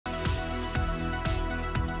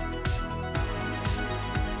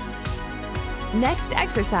Next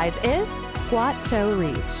exercise is squat toe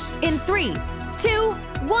reach. In 3, 2,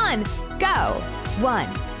 1, go! 1,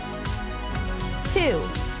 2,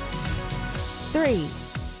 3.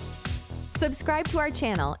 Subscribe to our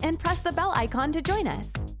channel and press the bell icon to join us.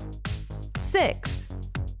 6,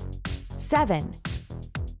 7,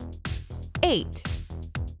 8,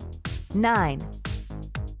 9,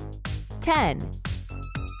 10,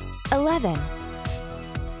 11,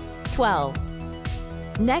 12.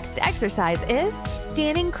 Next exercise is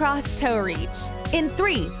standing cross toe reach. In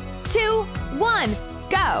 3, 2, 1,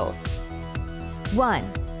 go! 1,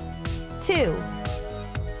 2,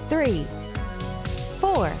 3,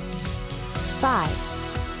 4, 5,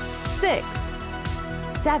 6,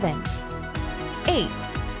 7, 8,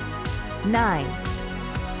 9,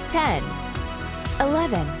 10,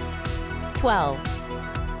 11, 12,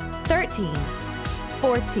 13,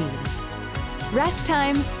 14. Rest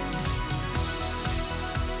time.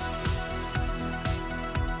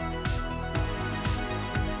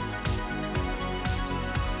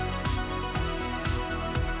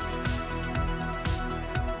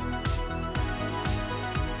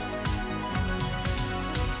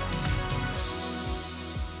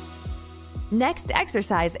 Next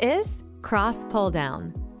exercise is cross pull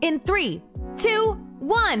down. In 3, 2,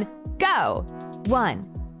 1, go! 1,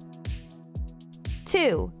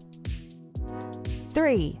 2,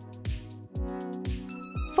 3,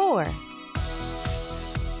 4,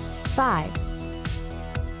 5,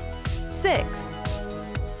 6,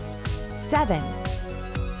 7,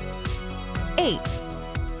 8,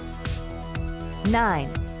 9,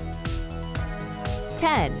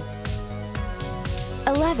 10,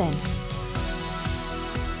 11,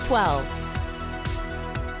 12,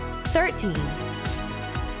 13,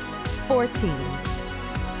 14,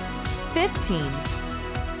 15,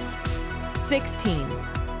 16.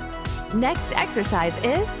 Next exercise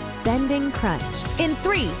is bending crunch. In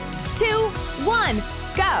 3, 2, 1,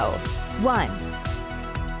 go! 1,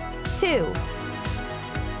 2,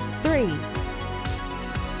 3,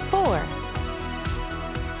 4,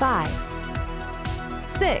 5,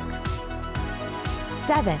 6,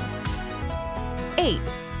 7, 8,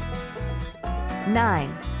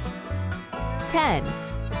 9, 10,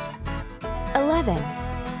 11,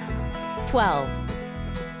 12,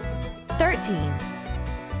 13,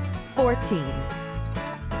 14,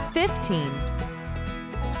 15,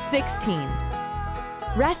 16.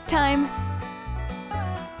 Rest time.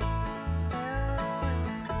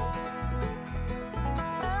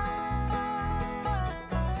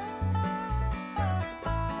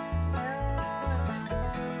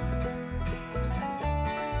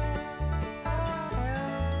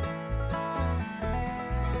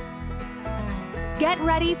 Get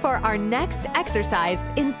ready for our next exercise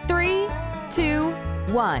in 3, 2,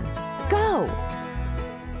 1. Go!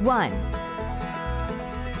 1,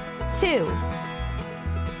 2,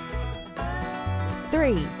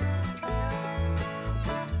 3,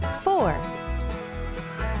 4,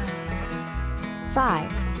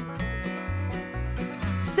 5,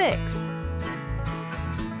 6,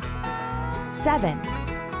 7,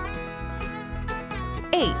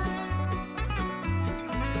 8,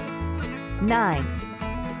 9,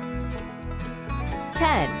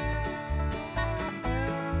 10,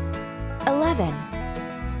 11,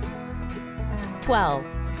 12,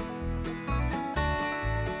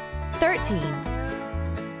 13,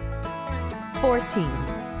 14,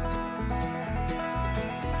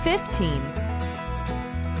 15,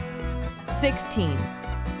 16.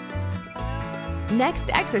 Next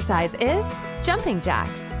exercise is jumping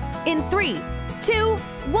jacks. In 3, 2,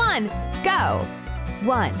 1, go!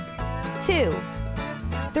 1, 2,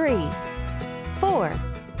 3, 4,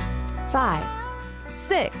 5,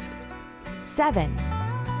 6, 7,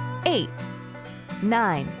 8,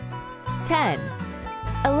 9, 10,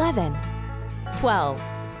 11, 12.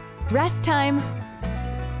 Rest time.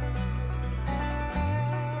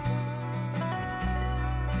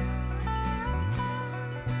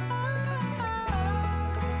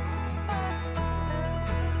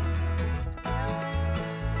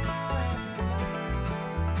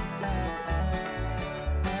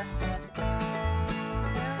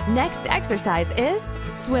 Next exercise is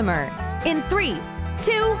swimmer. In 3,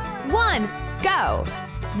 2, 1, go!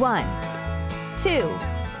 1, 2,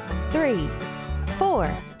 3,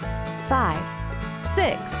 4, 5,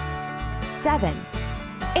 6, 7,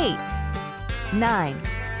 8, 9,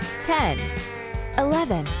 10,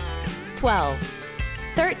 11, 12,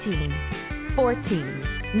 13, 14.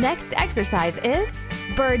 Next exercise is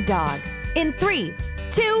bird dog. In 3,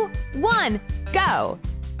 2, 1, go!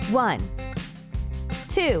 1,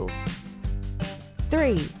 2,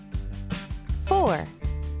 3, 4,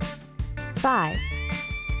 5,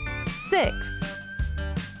 6,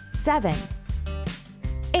 7,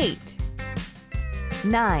 8,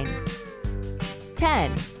 9,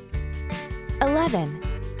 10, 11,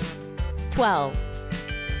 12,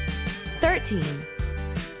 13,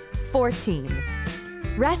 14.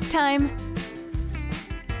 Rest time.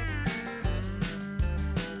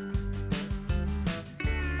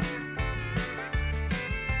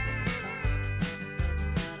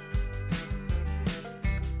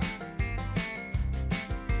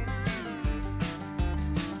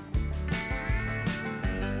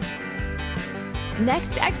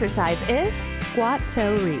 Next exercise is squat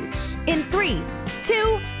toe reach. In 3,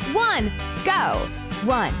 2, 1, go!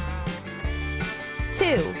 1,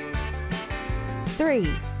 2,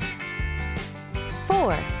 3,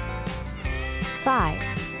 4, 5,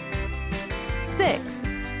 6,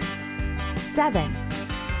 7,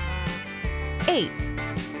 8,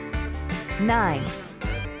 9,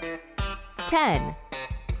 10,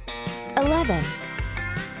 11,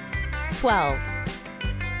 12,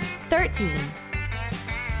 13,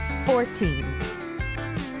 14,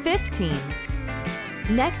 15.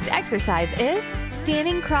 Next exercise is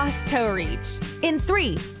standing cross toe reach. In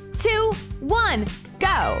 3, 2, 1,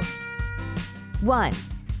 go! 1,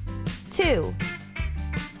 2,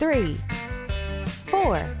 3,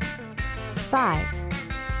 4, 5,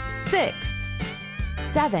 6,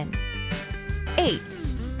 7, 8,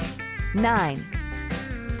 9,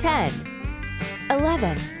 10,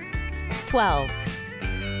 11, 12,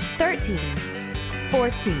 13,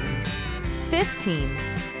 14, 15.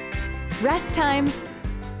 Rest time.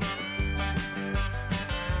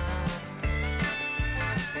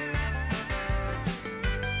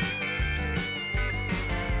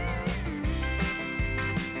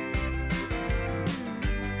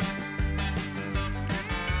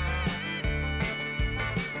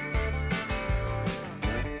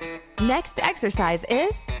 Next exercise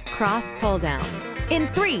is cross pull down. In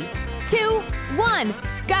 3, 2, 1,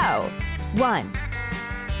 go! 1,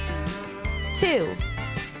 2,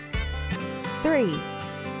 3,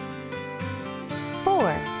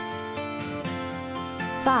 4,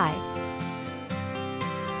 5,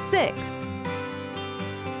 6,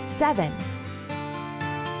 7,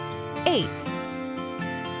 8,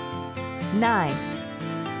 9,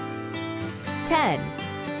 10,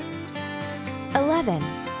 11,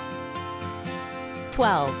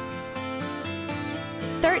 12,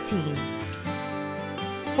 13,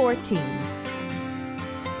 14,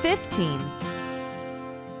 15,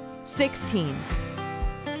 16,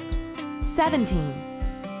 17,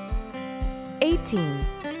 18,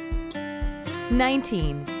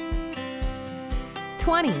 19,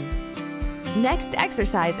 20. Next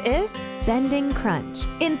exercise is bending crunch.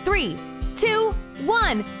 In 3, 2,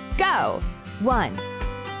 1, go! 1,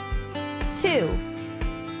 2,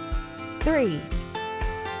 3,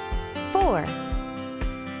 4,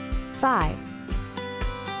 5,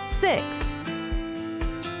 6,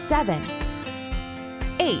 7,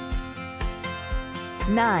 8,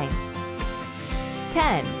 9,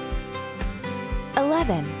 10,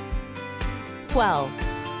 11, 12,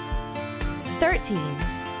 13,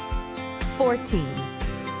 14,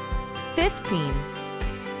 15,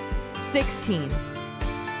 16,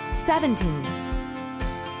 17,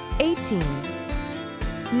 18,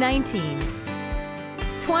 19,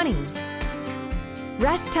 20.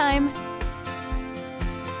 Rest time.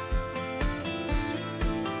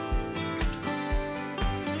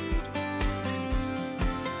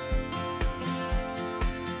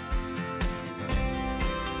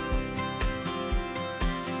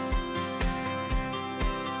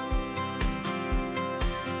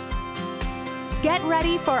 Get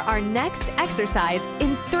ready for our next exercise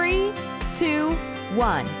in 3, 2,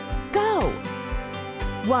 1. Go!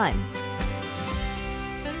 1,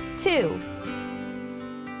 2,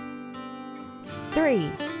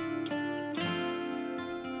 3,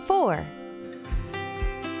 4,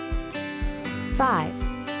 5,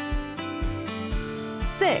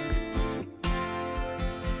 6,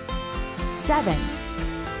 7,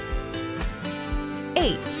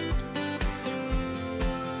 8,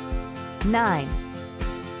 9,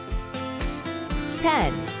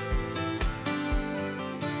 10,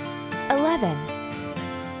 11,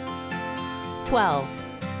 12,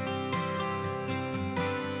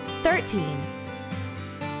 13,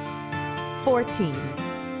 14,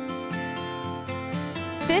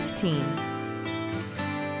 15,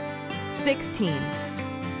 16,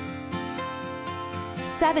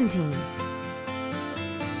 17,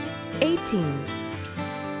 18,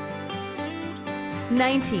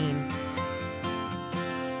 19,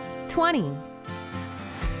 20.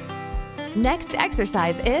 Next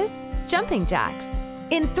exercise is jumping jacks.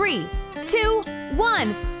 In 3, 2,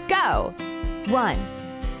 1, go! 1,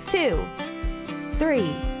 2,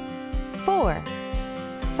 3, 4,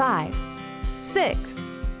 5, 6,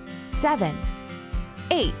 7,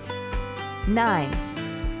 8, 9,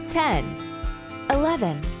 10,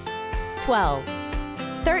 11, 12,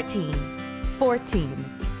 13, 14,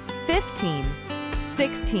 15,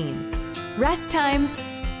 16. Rest time.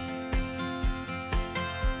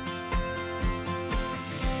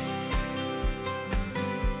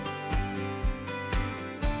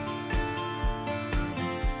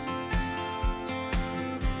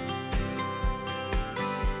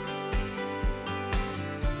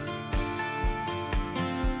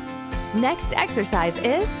 Next exercise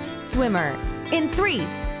is swimmer. In 3,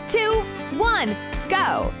 2, 1,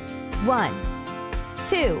 go! 1,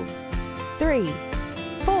 2, 3,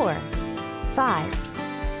 4, 5,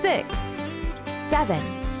 6, 7,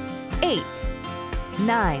 8,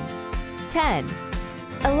 9, 10,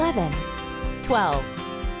 11, 12,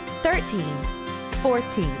 13,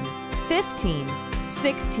 14, 15,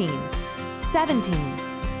 16, 17,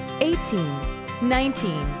 18,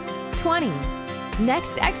 19, 20.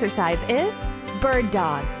 Next exercise is bird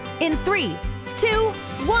dog. In 3, 2,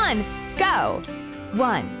 1, go!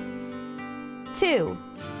 1, 2,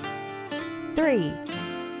 3,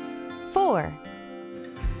 4,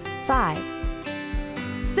 5,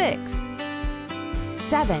 6,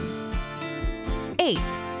 7, 8,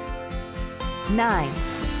 9,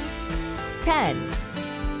 10,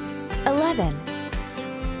 11,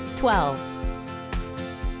 12,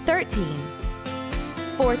 13,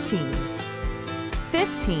 14,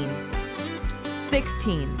 15,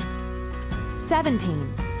 16,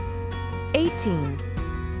 17, 18,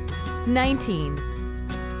 19,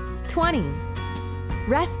 20.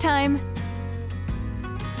 Rest time.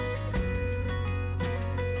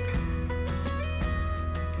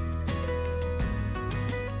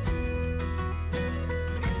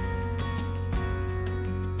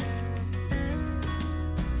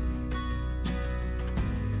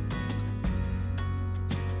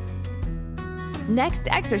 Next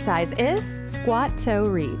exercise is squat toe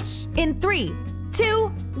reach. In 3,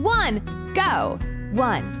 2, 1, go!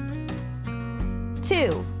 1,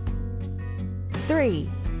 2, 3,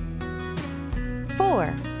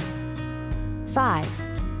 4, 5,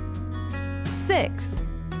 6,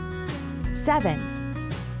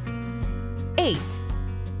 7, 8,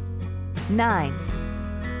 9,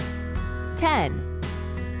 10,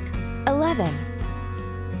 11,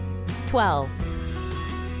 12,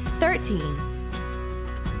 13,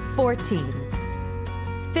 14,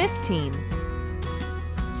 15,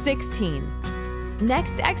 16.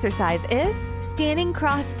 Next exercise is standing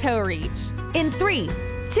cross toe reach. In 3,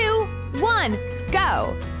 2, 1,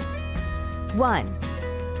 go! 1,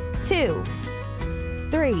 2,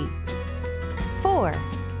 3, 4,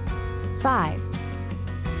 5,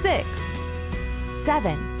 6,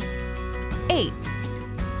 7, 8,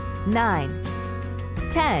 9,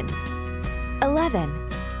 10, 11,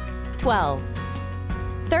 12,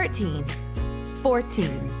 13,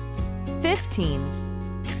 14, 15,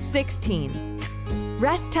 16.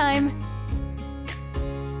 Rest time.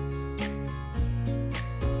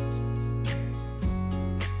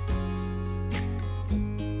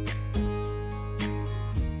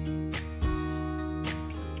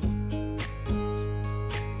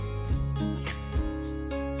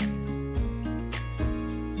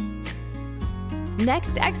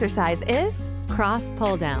 Next exercise is cross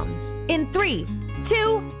pull down. In 3,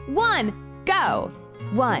 2, 1, go!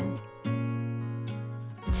 1,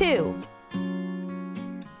 2,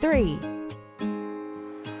 3,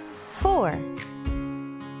 4,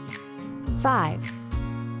 5,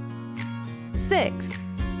 6,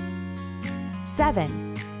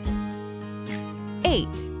 7, 8,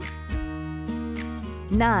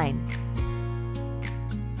 9,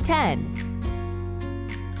 10,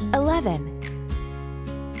 11,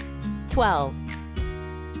 12,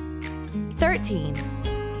 13,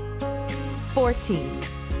 14.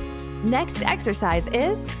 Next exercise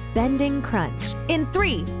is bending crunch. In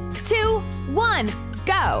 3, 2, 1,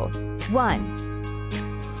 go! 1,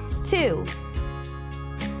 2,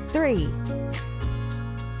 3,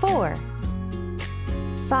 4,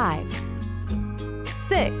 5,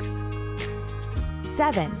 6,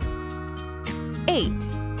 7, 8,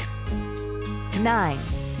 9,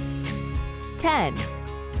 10,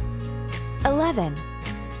 11,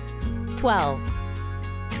 12,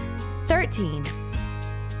 13,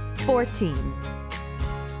 14,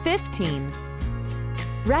 15.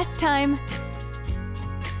 Rest time.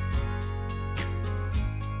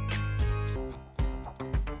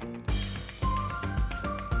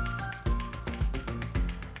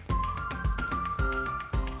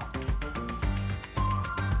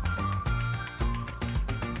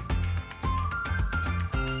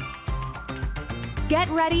 Get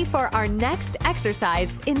ready for our next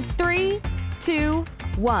exercise in 3, 2,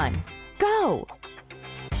 1. Go!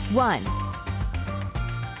 1,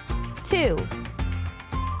 2,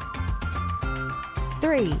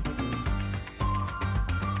 3,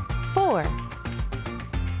 4,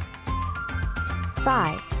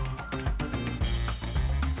 5,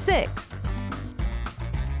 6,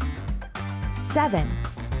 7,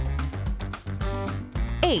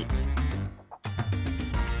 8,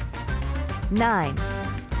 9,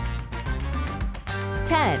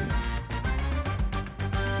 10,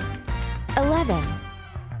 11,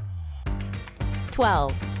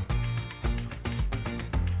 12,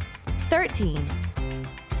 13,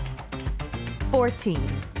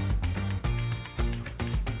 14,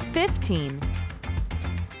 15,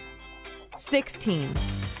 16.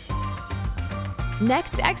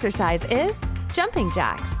 Next exercise is jumping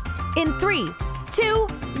jacks. In 3, 2,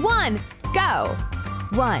 1, go!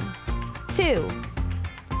 1, 2,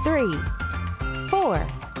 3, 4,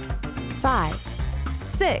 5,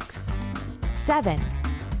 6, 7,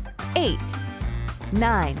 8,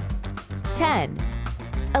 9, 10,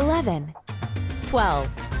 11, 12,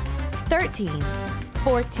 13,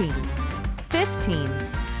 14, 15,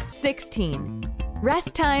 16.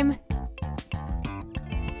 Rest time.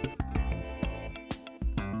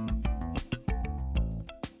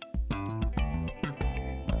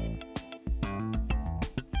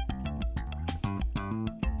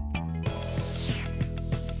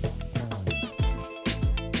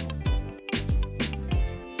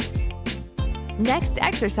 Next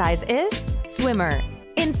exercise is swimmer.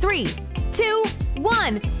 In 3, 2,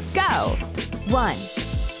 1, go! 1,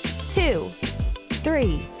 2,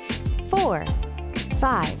 3, 4,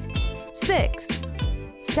 5, 6,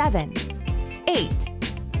 7, 8,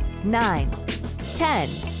 9, 10,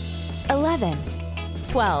 11,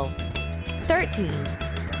 12, 13,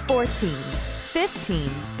 14,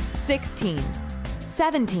 15, 16,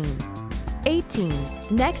 17, 18.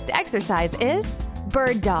 Next exercise is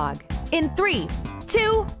bird dog. In 3,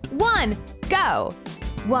 2, 1, go!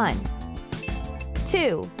 1,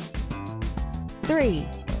 2, 3,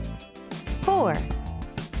 4,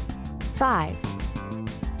 5,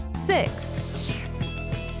 6,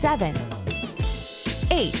 7,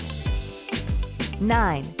 8,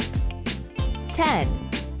 9, 10,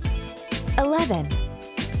 11,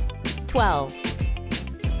 12,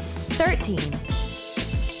 13,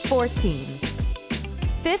 14,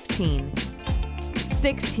 15,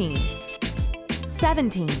 16,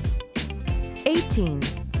 17, 18.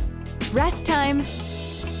 Rest time.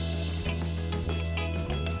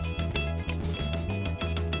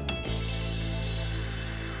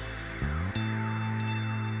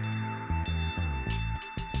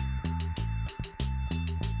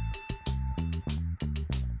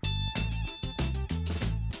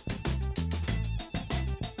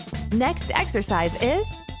 Next exercise is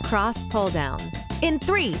cross pull down. In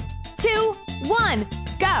 3, 2, 1,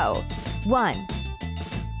 go! 1,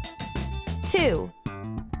 2,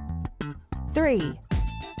 3,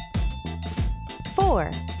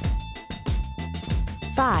 4,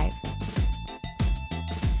 5,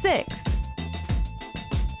 6,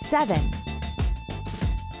 7,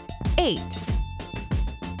 8,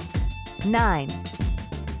 9,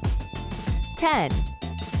 10,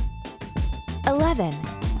 11,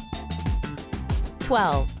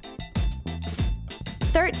 12,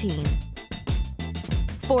 13,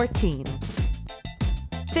 14,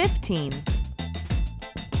 15,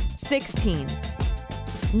 16.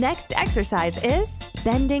 Next exercise is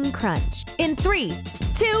bending crunch. In 3,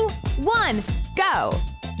 2, 1, go!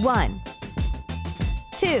 1,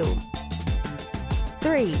 2,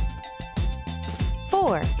 3,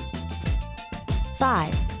 4,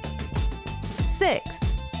 5, 6,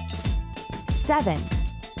 7,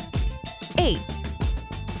 8,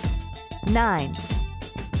 9,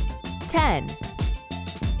 10,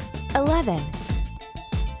 11,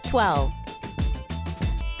 12,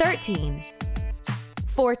 13,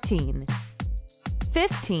 14,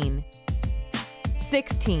 15,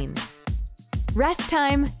 16. Rest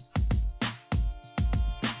time.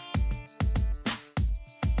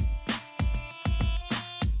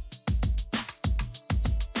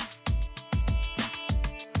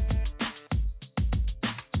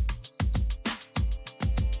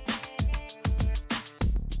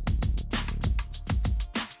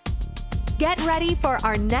 Get ready for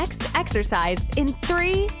our next exercise in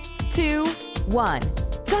 3, 2, 1.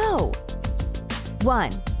 Go!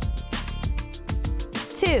 1,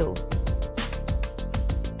 2,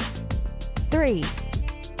 3,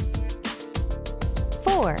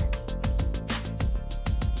 4,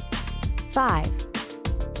 5,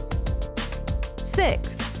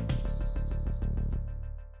 6,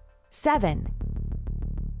 7,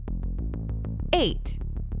 8,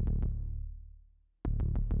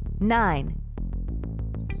 9,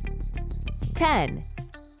 10,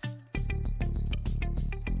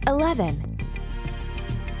 11,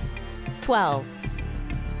 12,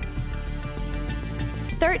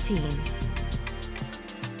 13,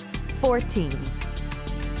 14,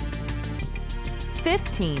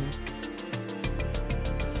 15,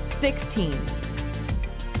 16.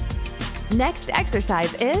 Next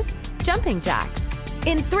exercise is jumping jacks.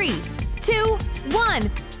 In 3, 2,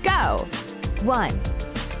 1, go! 1,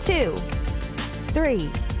 2,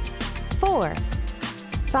 3, 4,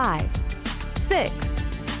 5, 6,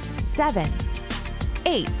 7,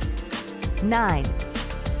 8, 9,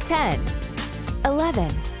 10,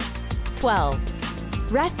 11,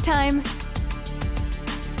 12. Rest time.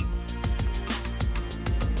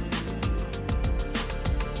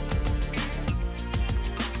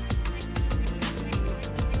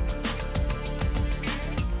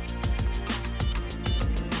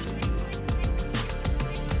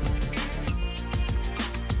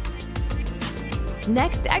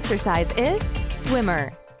 Next exercise is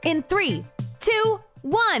swimmer. In 3, 2,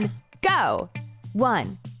 1, go!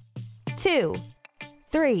 1, 2,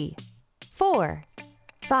 3, 4,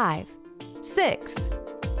 5, 6,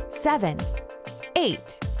 7,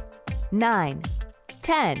 8, 9,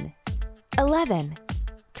 10, 11,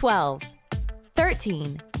 12,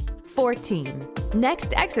 13, 14.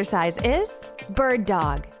 Next exercise is bird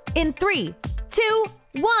dog. In 3, 2,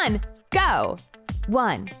 1, go!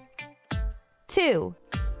 1, 2,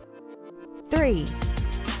 3,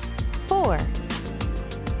 4,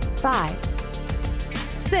 5,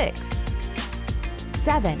 6,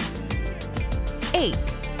 7, 8,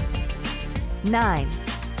 9,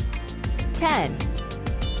 10,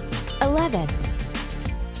 11,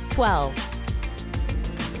 12,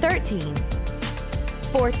 13,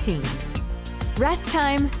 14. Rest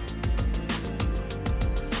time.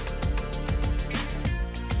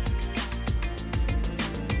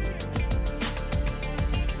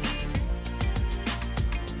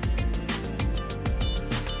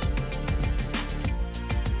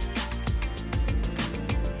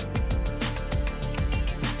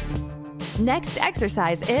 Next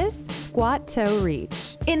exercise is squat toe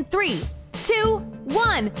reach. In 3, 2,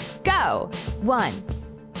 1, go! 1,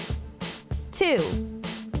 2,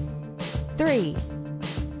 3,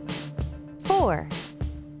 4,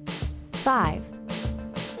 5,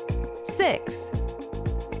 6,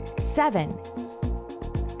 7,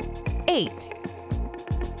 8,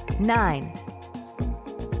 9,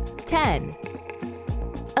 10,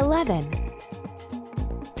 11,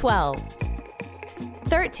 12,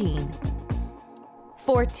 13,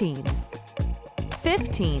 14,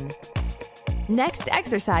 15. Next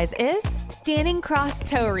exercise is standing cross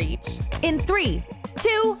toe reach. In 3,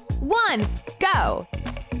 2, 1, go!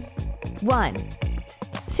 1,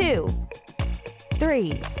 2,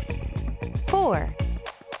 3, 4,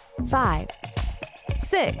 5,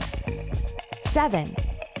 6, 7,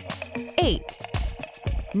 8,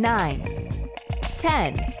 9,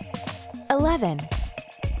 10, 11,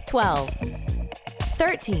 12,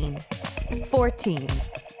 13, 14,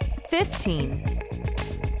 15.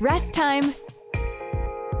 Rest time.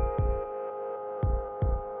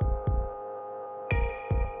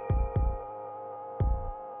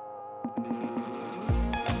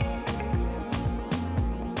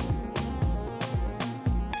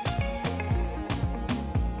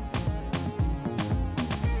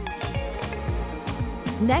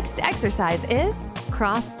 Next exercise is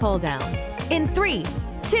cross pull down. In 3,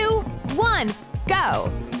 2, 1, go!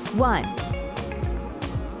 1,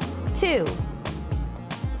 2,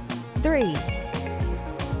 3,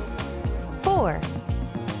 4,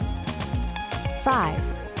 5,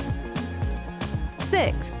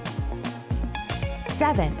 6,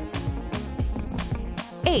 7,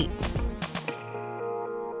 8,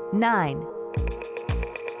 9,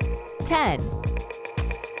 10,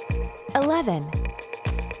 11,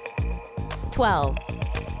 12,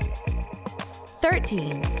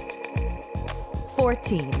 13,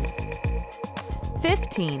 14,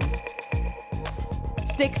 15,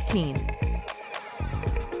 16,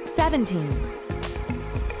 17,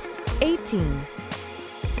 18,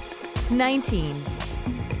 19,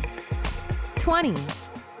 20.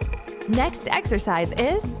 Next exercise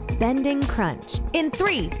is bending crunch. In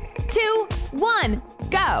 3, 2, 1,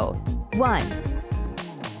 go! 1,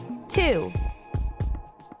 2,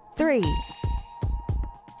 3,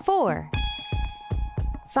 4,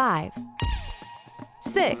 5,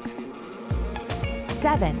 6,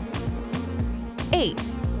 7, 8,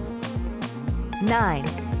 9,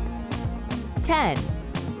 10,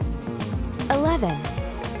 11,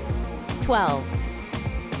 12,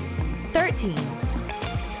 13,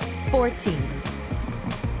 14,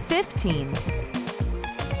 15,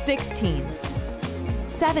 16,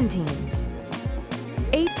 17,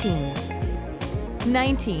 18,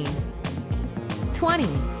 19, 20.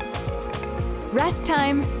 Rest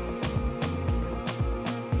time.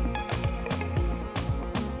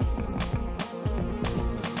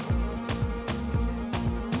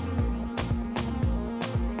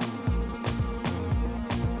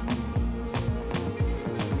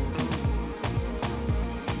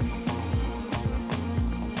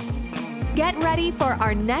 Get ready for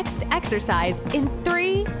our next exercise in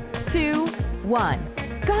 3, 2, 1.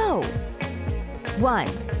 Go! 1,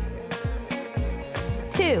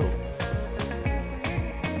 2,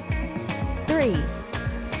 3,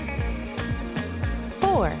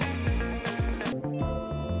 4,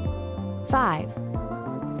 5,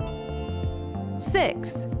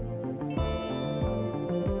 6,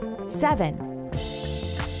 7,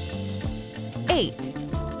 8,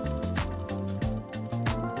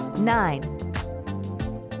 9,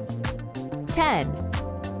 10,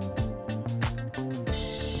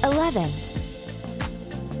 11,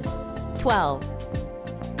 12,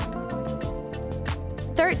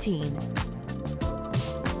 13,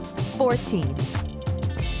 14,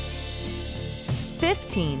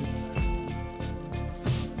 15,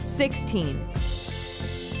 16,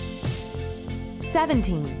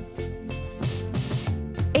 17,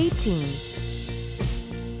 18,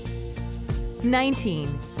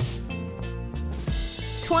 19,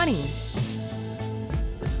 20.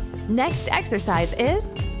 Next exercise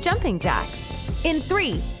is jumping jacks. In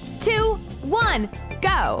 3, 2, 1,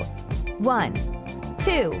 go! 1,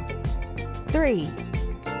 2, 3,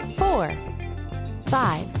 4,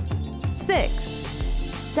 5, 6,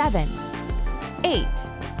 7, 8,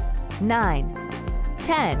 9,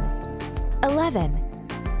 10, 11,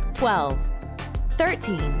 12,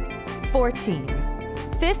 13, 14,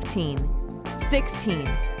 15,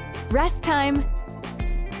 16. Rest time.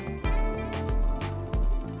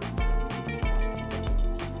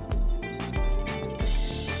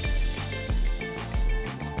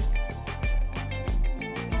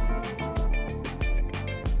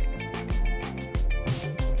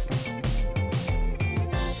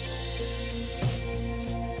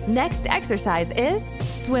 Next exercise is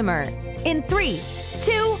swimmer. In 3,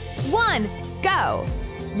 2, 1, go!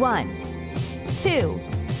 1, 2,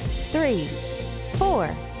 3,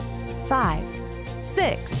 4, 5,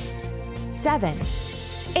 6, 7,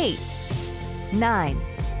 8, 9,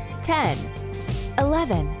 10,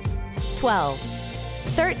 11, 12,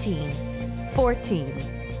 13, 14,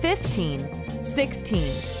 15,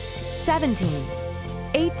 16, 17,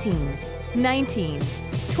 18, 19,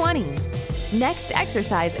 20. Next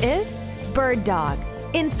exercise is bird dog.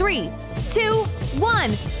 In 3, 2,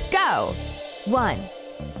 1, go! 1,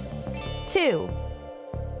 2,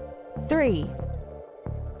 3,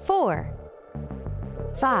 4,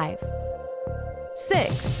 5,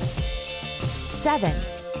 6, 7,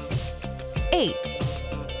 8,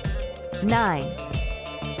 9,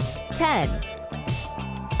 10,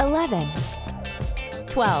 11,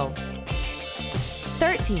 12,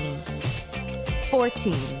 13,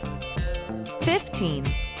 14, 15,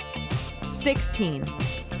 16,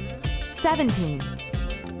 17,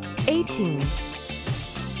 18,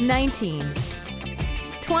 19,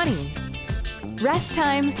 20. Rest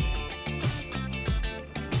time.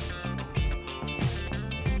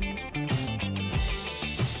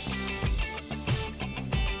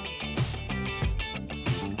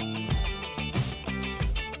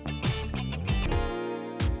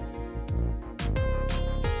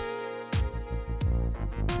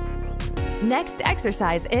 Next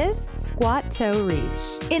exercise is squat toe reach.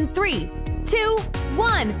 In 3, 2,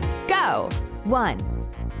 1, go! 1,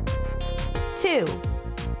 2,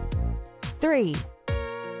 3,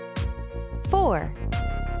 4,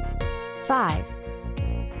 5,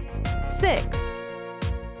 6,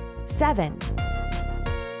 7,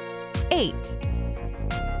 8,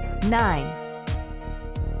 9,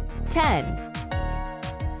 10,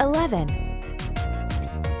 11,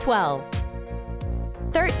 12,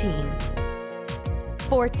 13,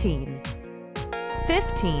 14,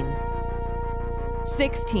 15,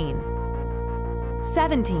 16,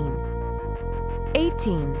 17,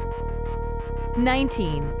 18,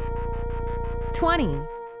 19, 20.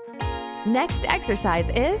 Next exercise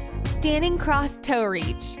is standing cross toe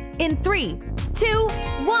reach. In 3, 2,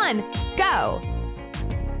 1, go!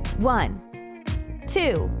 1,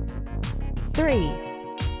 2, 3,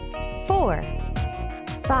 4,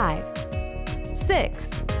 5, 6,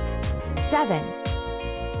 7,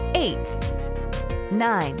 8,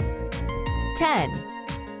 9, 10,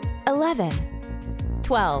 11,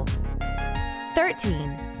 12,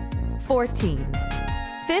 13, 14,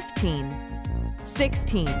 15,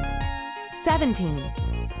 16, 17,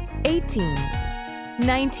 18,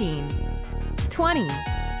 19, 20.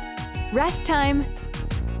 Rest time.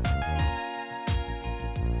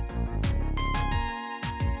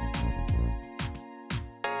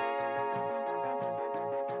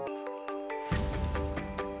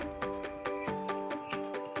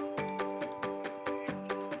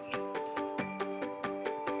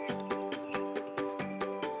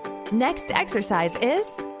 Next exercise is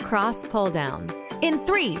cross pull down. In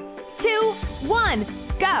 3, 2, 1,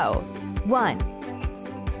 go! 1,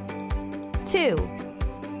 2,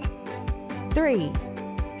 3,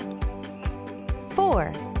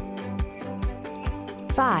 4,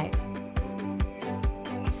 5,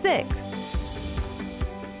 6,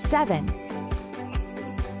 7,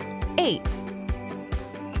 8,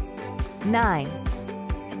 9,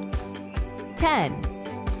 10,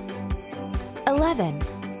 11,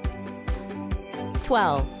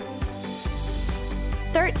 12,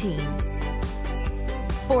 13,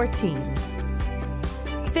 14,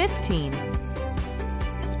 15,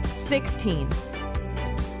 16,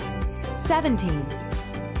 17,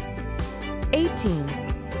 18.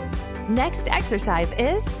 Next exercise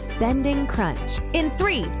is bending crunch. In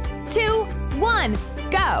 3, 2, 1,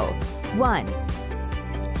 go! 1,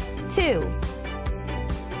 2,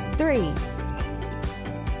 3,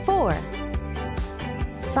 4,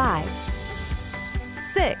 5,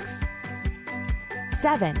 6,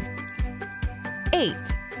 7, 8,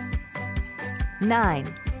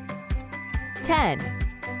 9, 10,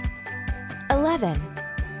 11,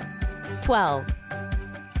 12,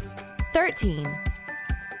 13,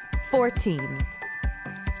 14,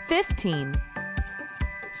 15,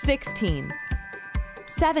 16,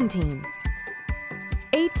 17,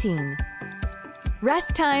 18.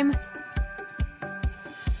 Rest time.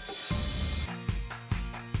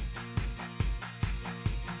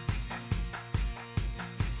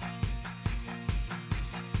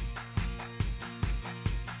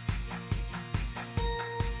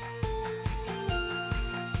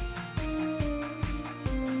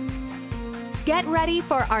 Get ready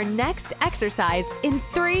for our next exercise in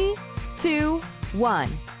 3, 2, 1.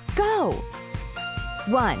 Go!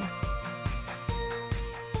 1,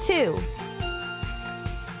 2,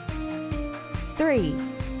 3,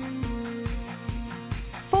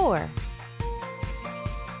 4,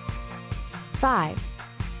 5,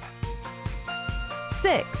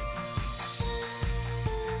 6,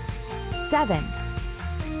 7,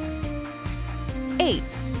 8,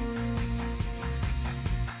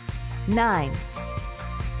 9,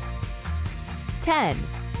 10,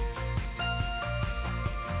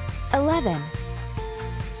 11,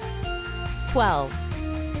 12,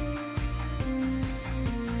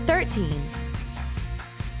 13,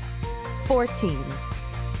 14,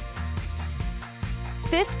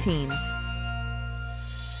 15,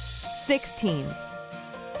 16.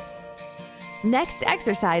 Next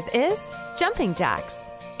exercise is jumping jacks.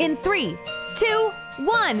 In 3, 2,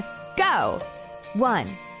 1, go! 1,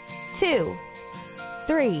 2,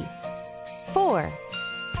 3, 4,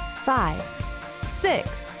 5,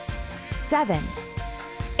 6, 7,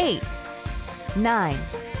 8, 9,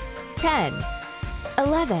 10,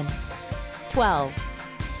 11, 12,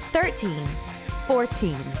 13,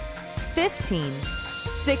 14, 15,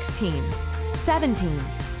 16, 17,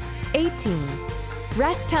 18.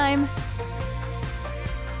 Rest time.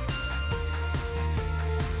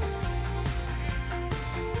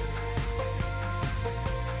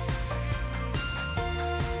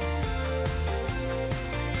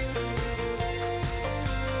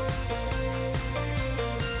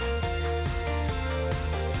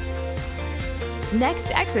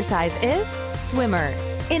 Next exercise is swimmer.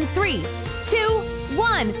 In 3, 2,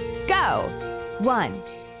 1, go! 1,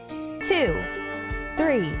 2,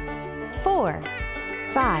 3, 4,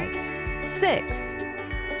 5, 6,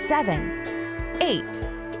 7, 8,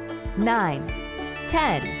 9,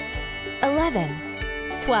 10,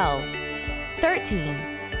 11, 12, 13,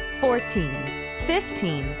 14,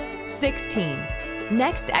 15, 16.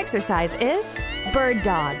 Next exercise is bird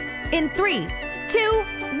dog. In 3, 2,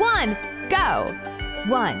 1, go!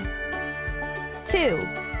 1, 2,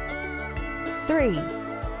 3,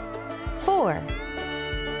 4,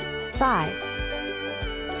 5,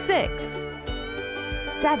 6,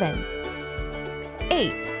 7,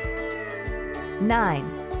 8, 9,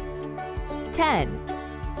 10,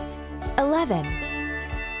 11,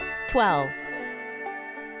 12,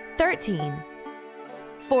 13,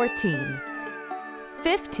 14,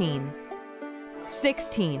 15,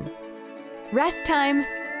 16. Rest time.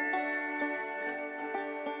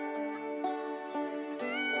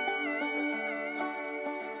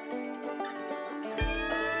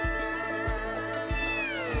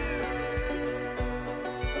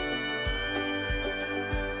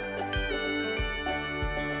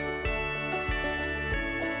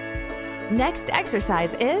 Next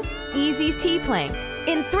exercise is easy T-plank.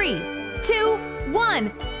 In 3, 2,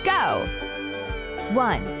 1, go!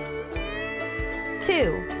 1,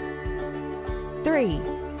 2, 3,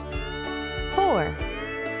 4,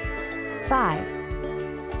 5,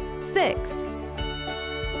 6,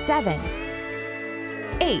 7,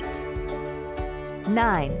 8,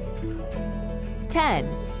 9, 10,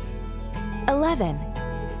 11,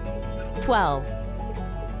 12,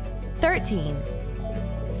 13,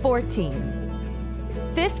 14,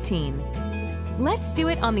 15. Let's do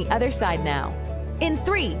it on the other side now. In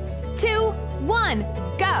 3, 2, 1,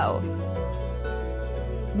 go!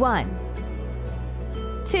 1,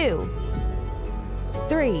 2,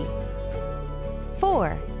 3,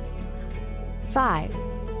 4, 5,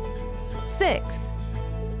 6,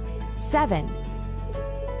 7,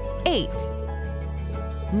 8,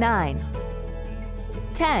 9,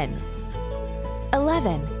 10,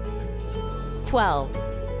 11, 12,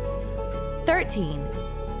 13,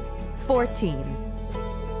 14,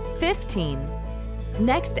 15.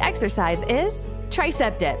 Next exercise is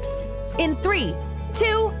tricep dips. In 3,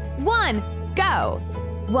 2, 1, go!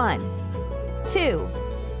 1, 2,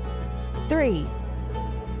 3,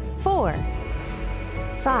 4,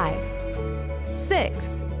 5,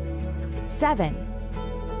 6, 7,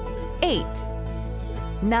 8,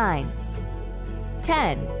 9,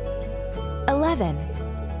 10, 11,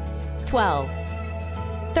 12,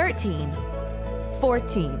 13,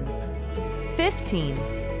 14, 15.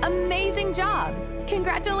 Amazing job!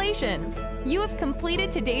 Congratulations! You have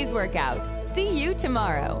completed today's workout. See you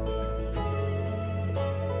tomorrow.